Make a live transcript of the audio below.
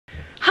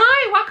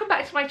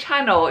to my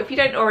channel. If you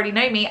don't already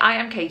know me, I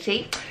am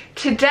Katie.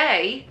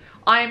 Today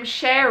I am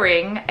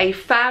sharing a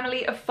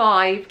family of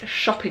 5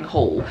 shopping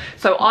haul.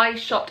 So I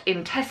shopped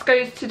in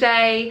Tesco's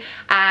today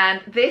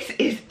and this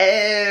is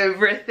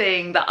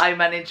everything that I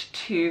managed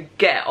to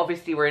get.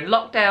 Obviously we're in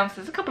lockdown, so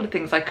there's a couple of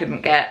things I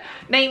couldn't get,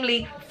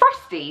 namely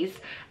Frosties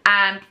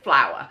and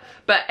flour.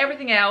 But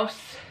everything else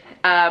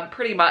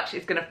pretty much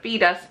is going to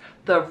feed us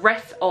the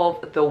rest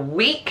of the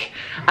week,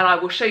 and I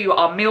will show you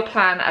our meal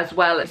plan as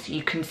well so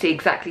you can see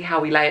exactly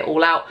how we lay it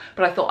all out.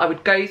 But I thought I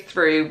would go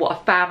through what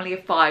a family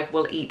of 5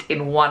 will eat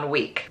in 1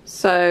 week.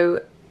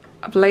 So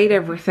I've laid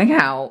everything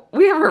out.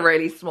 We have a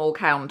really small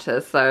counter,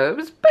 so it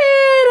was a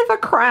bit of a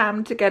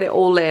cram to get it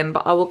all in,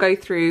 but I will go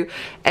through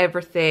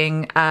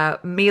everything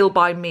meal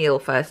by meal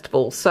first of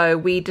all. So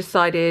we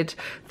decided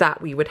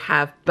that we would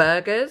have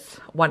burgers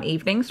one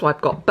evening, so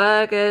I've got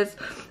burgers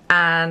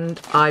and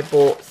I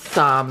bought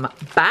some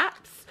baps.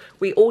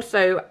 We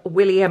also,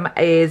 William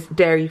is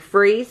dairy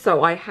free,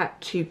 so I had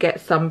to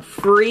get some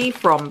free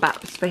from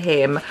baps for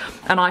him.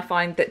 And I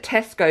find that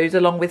Tesco's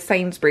along with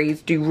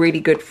Sainsbury's do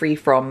really good free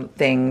from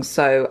things.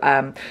 So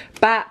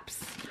baps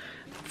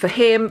for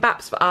him,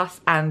 baps for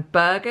us, and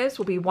burgers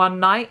will be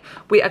one night.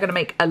 We are gonna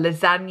make a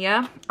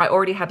lasagna. I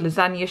already had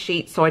lasagna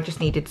sheets, so I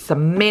just needed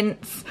some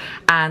mince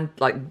and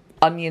like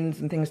onions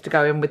and things to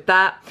go in with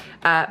that.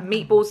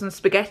 Meatballs and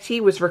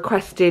spaghetti was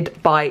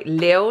requested by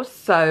Lils,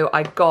 so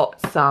I got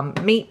some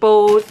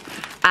meatballs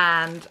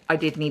and I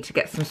did need to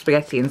get some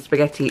spaghetti,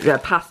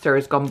 and pasta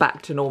has gone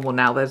back to normal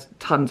now. There's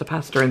tons of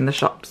pasta in the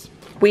shops.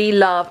 We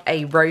love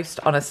a roast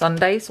on a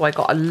Sunday, so I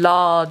got a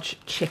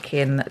large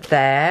chicken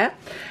there.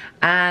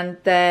 And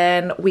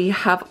then we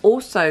have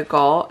also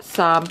got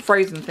some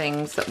frozen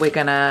things that we're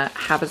gonna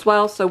have as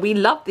well. So we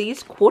love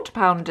these quarter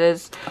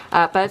pounders,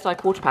 bird's eye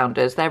quarter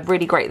pounders. They're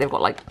really great. They've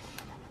got like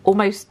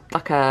almost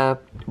like a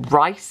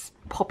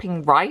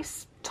popping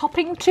rice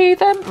topping to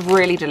them.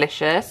 Really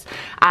delicious.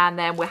 And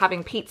then we're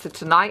having pizza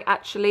tonight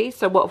actually.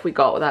 So what have we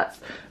got? That's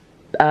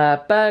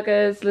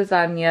burgers,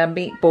 lasagna,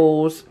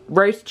 meatballs,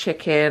 roast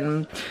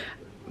chicken,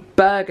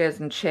 burgers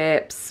and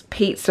chips,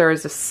 pizza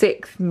is a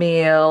 6th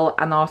meal,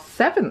 and our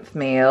 7th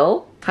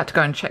meal, had to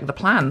go and check the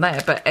plan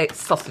there, but it's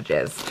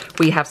sausages.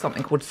 We have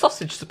something called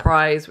sausage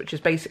surprise, which is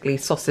basically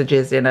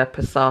sausages in a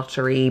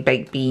passata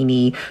baked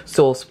beanie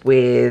sauce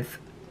with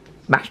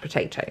mashed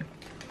potato.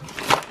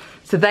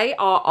 So they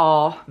are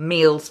our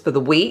meals for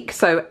the week.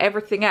 So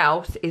everything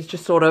else is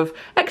just sort of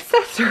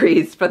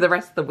accessories for the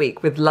rest of the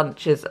week with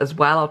lunches as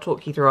well. I'll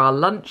talk you through our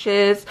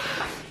lunches.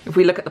 If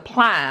we look at the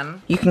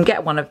plan, you can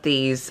get one of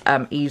these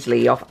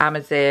easily off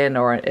Amazon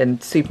or in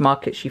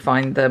supermarkets, you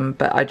find them,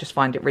 but I just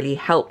find it really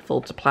helpful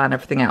to plan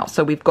everything out.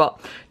 So we've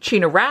got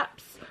tuna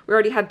wraps. We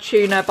already had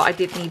tuna, but I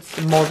did need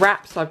some more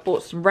wraps, so I've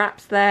bought some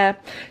wraps there.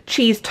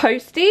 Cheese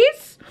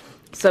toasties.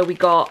 So we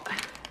got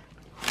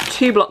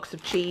 2 blocks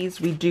of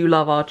cheese. We do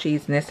love our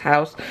cheese in this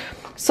house.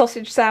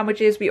 Sausage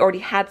sandwiches. We already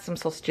had some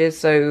sausages,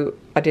 so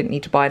I didn't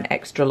need to buy an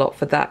extra lot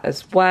for that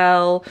as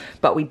well.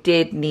 But we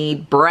did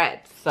need bread.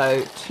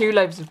 So 2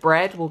 loaves of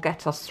bread will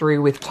get us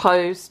through with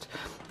toast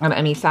and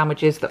any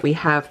sandwiches that we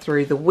have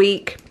through the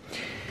week.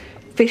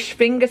 Fish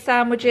finger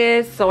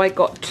sandwiches. So I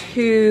got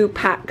 2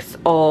 packs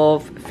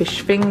of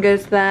fish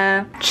fingers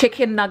there.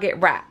 Chicken nugget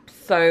wraps.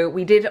 So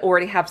we did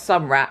already have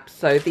some wraps.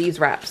 So these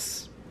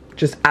wraps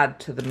just add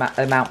to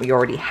the amount we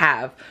already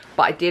have.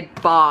 But I did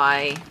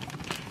buy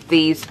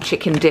these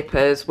chicken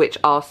dippers, which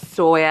are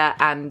soya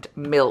and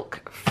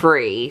milk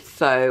free.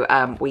 So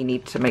we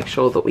need to make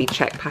sure that we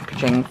check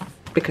packaging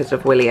because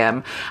of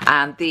William.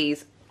 And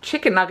these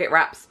chicken nugget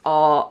wraps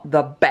are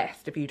the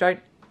best. If you don't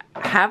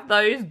have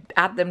those,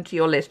 add them to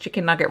your list.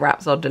 Chicken nugget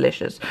wraps are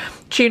delicious.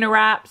 Tuna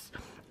wraps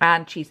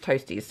and cheese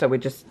toasties. So we're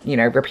just, you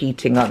know,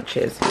 repeating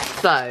lunches.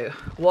 So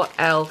what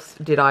else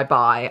did I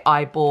buy?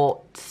 I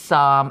bought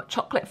some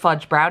chocolate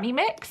fudge brownie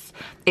mix.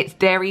 It's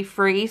dairy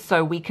free,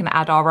 so we can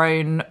add our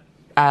own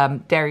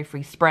dairy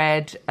free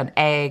spread, an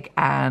egg,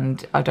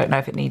 and I don't know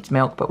if it needs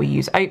milk, but we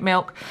use oat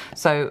milk.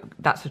 So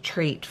that's a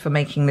treat for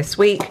making this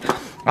week.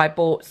 I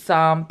bought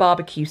some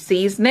barbecue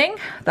seasoning.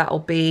 That'll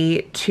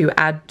be to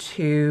add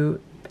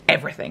to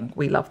everything.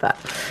 We love that.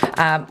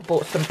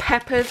 Bought some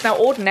peppers. Now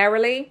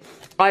ordinarily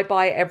I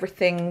buy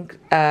everything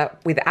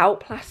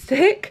without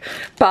plastic,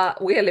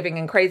 but we are living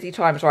in crazy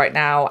times right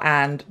now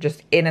and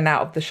just in and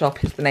out of the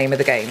shop is the name of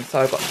the game.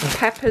 So I got some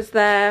peppers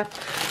there.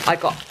 I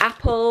got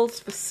apples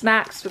for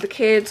snacks for the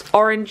kids,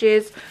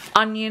 oranges,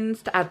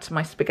 onions to add to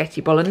my spaghetti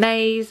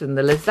bolognese and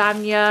the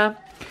lasagna.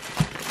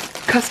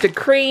 Custard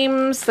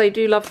creams, they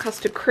do love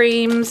custard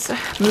creams.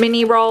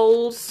 Mini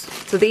rolls.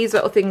 So these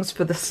are things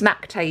for the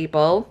snack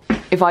table.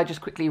 If I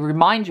just quickly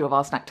remind you of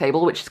our snack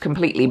table, which is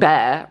completely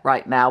bare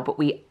right now, but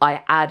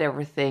I add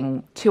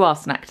everything to our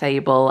snack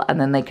table and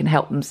then they can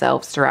help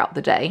themselves throughout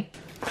the day.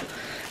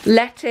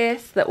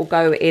 Lettuce that will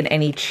go in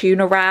any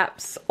tuna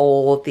wraps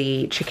or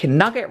the chicken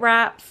nugget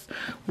wraps.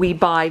 We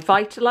buy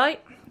Vitalite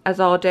as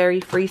our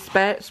dairy-free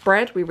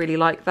spread. We really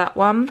like that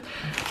one.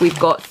 We've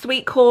got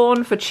sweet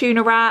corn for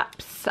tuna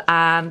wraps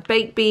and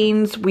baked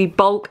beans. We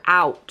bulk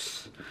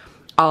out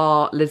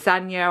our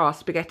lasagna, our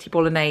spaghetti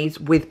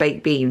bolognese with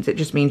baked beans. It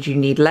just means you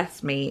need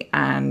less meat,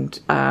 and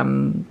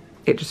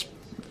it just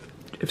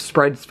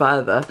spreads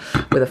further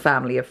with a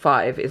family of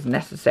 5 is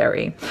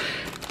necessary.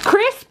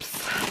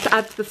 Crisps to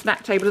add to the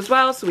snack table as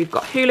well. So we've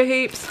got hula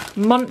hoops,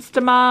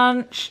 Monster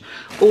Munch,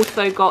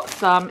 also got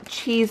some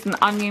cheese and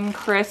onion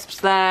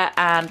crisps there,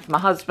 and for my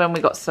husband we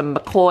got some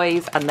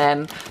McCoys, and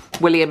then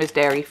William is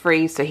dairy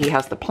free, so he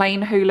has the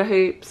plain hula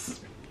hoops.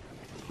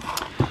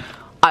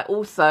 I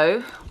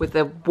also, with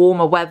the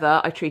warmer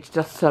weather, I treated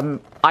us some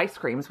ice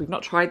creams. We've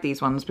not tried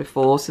these ones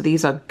before. So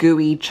these are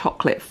gooey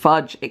chocolate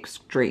fudge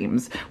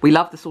extremes. We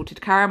love the salted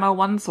caramel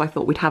ones, so I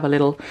thought we'd have a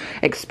little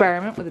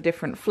experiment with a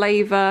different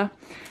flavour.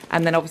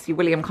 And then obviously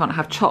William can't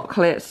have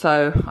chocolate,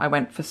 so I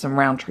went for some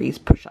Roundtree's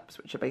push-ups,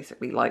 which are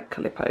basically like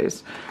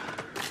Calippos.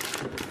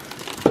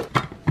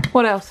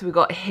 What else have we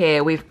got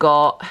here? We've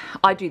got,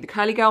 I do the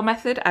curly girl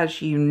method,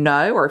 as you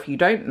know, or if you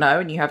don't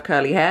know and you have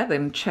curly hair,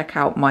 then check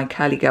out my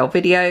curly girl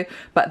video.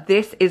 But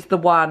this is the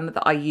one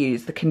that I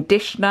use, the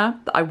conditioner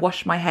that I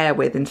wash my hair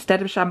with.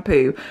 Instead of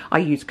shampoo, I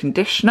use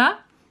conditioner.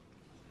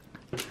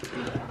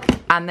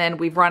 And then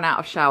we've run out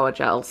of shower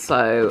gel,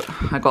 so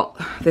I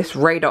got this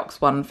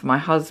Radox one for my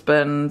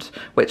husband,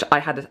 which I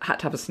had to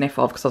have a sniff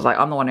of because I was like,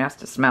 I'm the one who has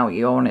to smell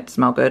you, I want it to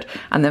smell good.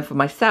 And then for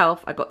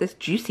myself, I got this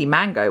juicy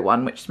mango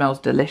one, which smells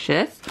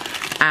delicious.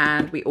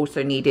 And we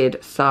also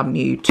needed some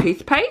new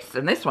toothpaste,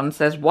 and this one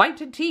says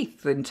whiten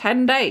teeth in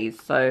 10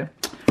 days, so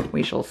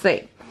we shall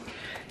see.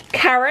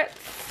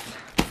 Carrots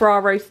for our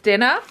roast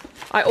dinner.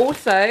 I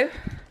also,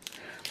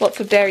 lots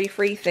of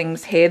dairy-free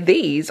things here.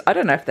 These, I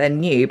don't know if they're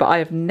new, but I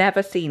have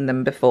never seen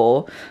them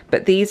before.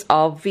 But these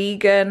are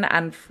vegan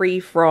and free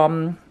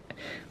from,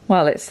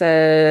 well, it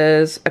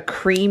says a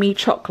creamy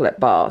chocolate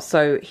bar.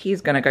 So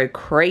he's going to go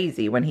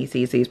crazy when he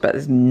sees these. But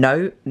there's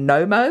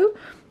Nomo,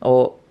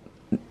 or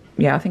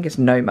yeah, I think it's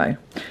Nomo.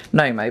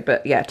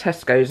 But yeah,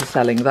 Tesco's are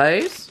selling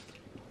those.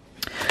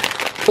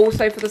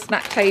 Also for the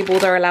snack table,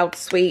 they're allowed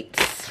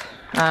sweets.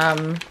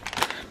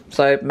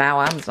 So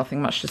Mao-Am's,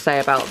 nothing much to say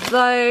about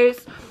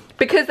those.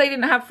 Because they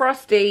didn't have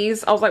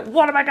Frosties, I was like,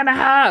 what am I gonna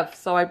have?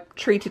 So I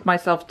treated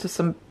myself to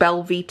some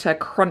Belvita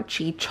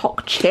crunchy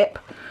choc chip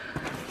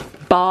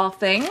bar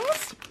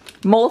things.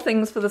 More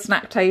things for the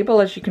snack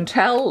table. As you can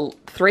tell,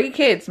 3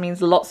 kids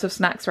means lots of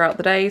snacks throughout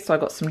the day. So I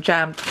got some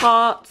jam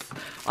tarts.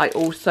 I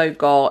also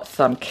got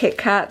some Kit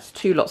Kats,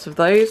 2 lots of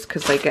those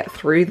because they get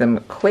through them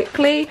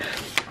quickly.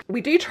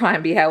 We do try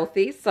and be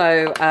healthy.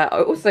 So I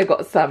also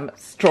got some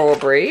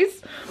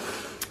strawberries.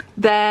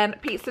 Then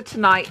pizza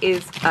tonight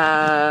is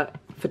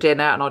for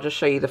dinner, and I'll just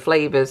show you the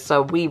flavors.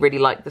 So we really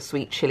like the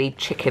sweet chili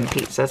chicken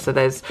pizza, so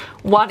there's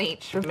 1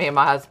 each for me and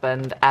my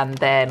husband, and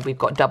then we've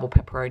got double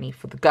pepperoni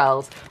for the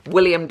girls.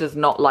 William does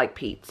not like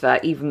pizza,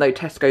 even though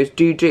Tesco's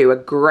do a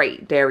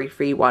great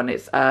dairy-free one.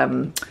 It's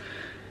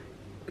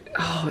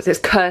it's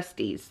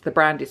Kirsty's. The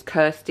brand is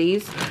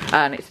Kirsty's,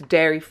 and it's a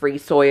dairy-free,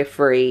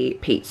 soya-free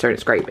pizza, and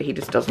it's great, but he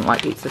just doesn't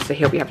like pizza, so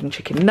he'll be having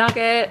chicken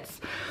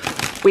nuggets.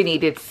 We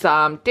needed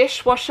some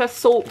dishwasher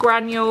salt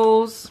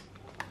granules,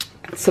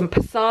 some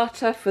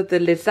passata for the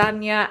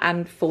lasagna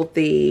and for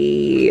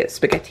the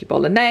spaghetti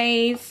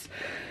bolognese.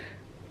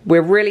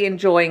 We're really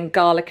enjoying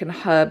garlic and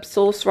herb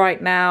sauce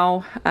right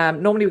now.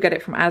 Normally we get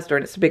it from Asda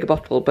and it's a bigger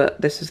bottle,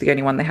 but this is the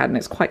only one they had and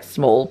it's quite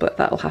small, but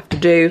that'll have to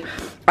do.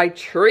 I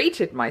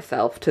treated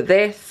myself to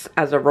this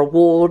as a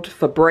reward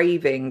for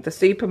braving the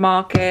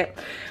supermarket.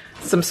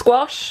 Some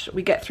squash.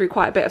 We get through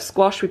quite a bit of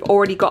squash. We've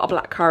already got a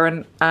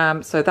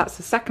blackcurrant, so that's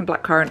the second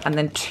blackcurrant, and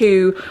then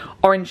 2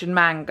 orange and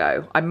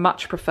mango. I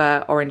much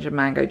prefer orange and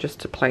mango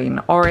just to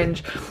plain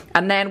orange.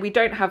 And then we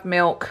don't have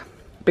milk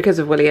because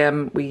of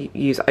William. We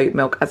use oat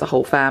milk as a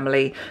whole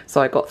family,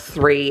 so I got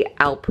 3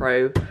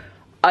 Alpro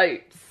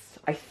oats.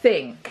 I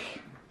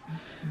think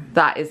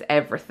that is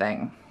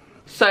everything.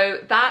 So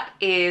that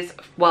is,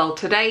 well,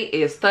 today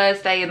is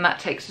Thursday, and that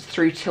takes us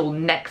through till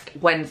next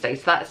Wednesday.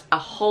 So that's a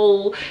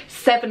whole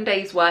 7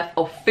 days worth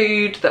of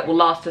food that will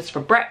last us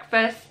for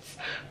breakfasts,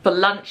 for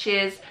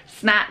lunches,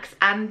 snacks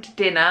and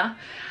dinner.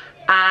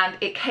 And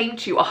it came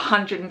to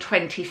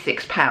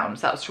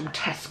 £126. That was from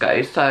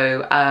Tesco.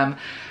 So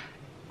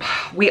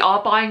we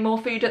are buying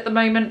more food at the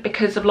moment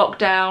because of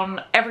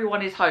lockdown.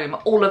 Everyone is home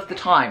all of the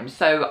time,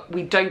 so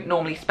we don't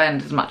normally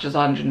spend as much as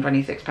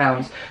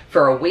 £126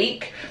 for a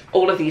week.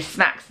 All of these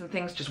snacks and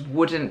things just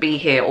wouldn't be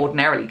here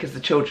ordinarily because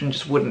the children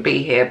just wouldn't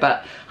be here,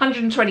 but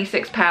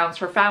 £126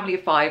 for a family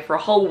of 5 for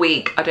a whole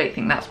week, I don't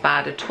think that's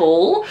bad at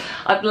all.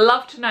 I'd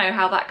love to know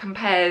how that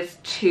compares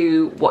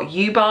to what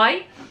you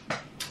buy.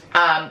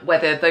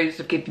 Whether those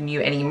have given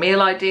you any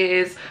meal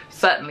ideas.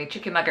 Certainly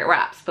chicken nugget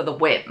wraps for the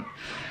win.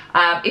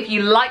 If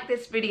you like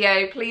this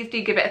video, please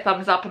do give it a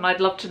thumbs up, and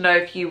I'd love to know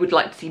if you would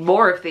like to see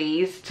more of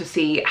these to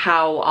see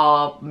how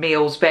our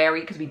meals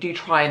vary, because we do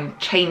try and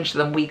change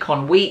them week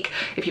on week.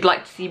 If you'd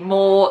like to see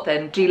more,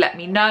 then do let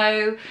me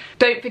know.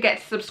 Don't forget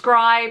to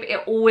subscribe.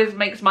 It always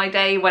makes my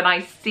day when I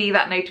see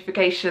that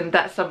notification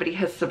that somebody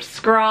has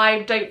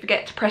subscribed. Don't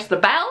forget to press the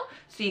bell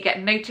so you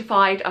get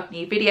notified of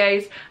new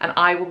videos, and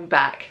I will be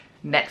back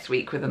next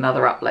week with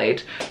another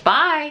upload.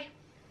 Bye!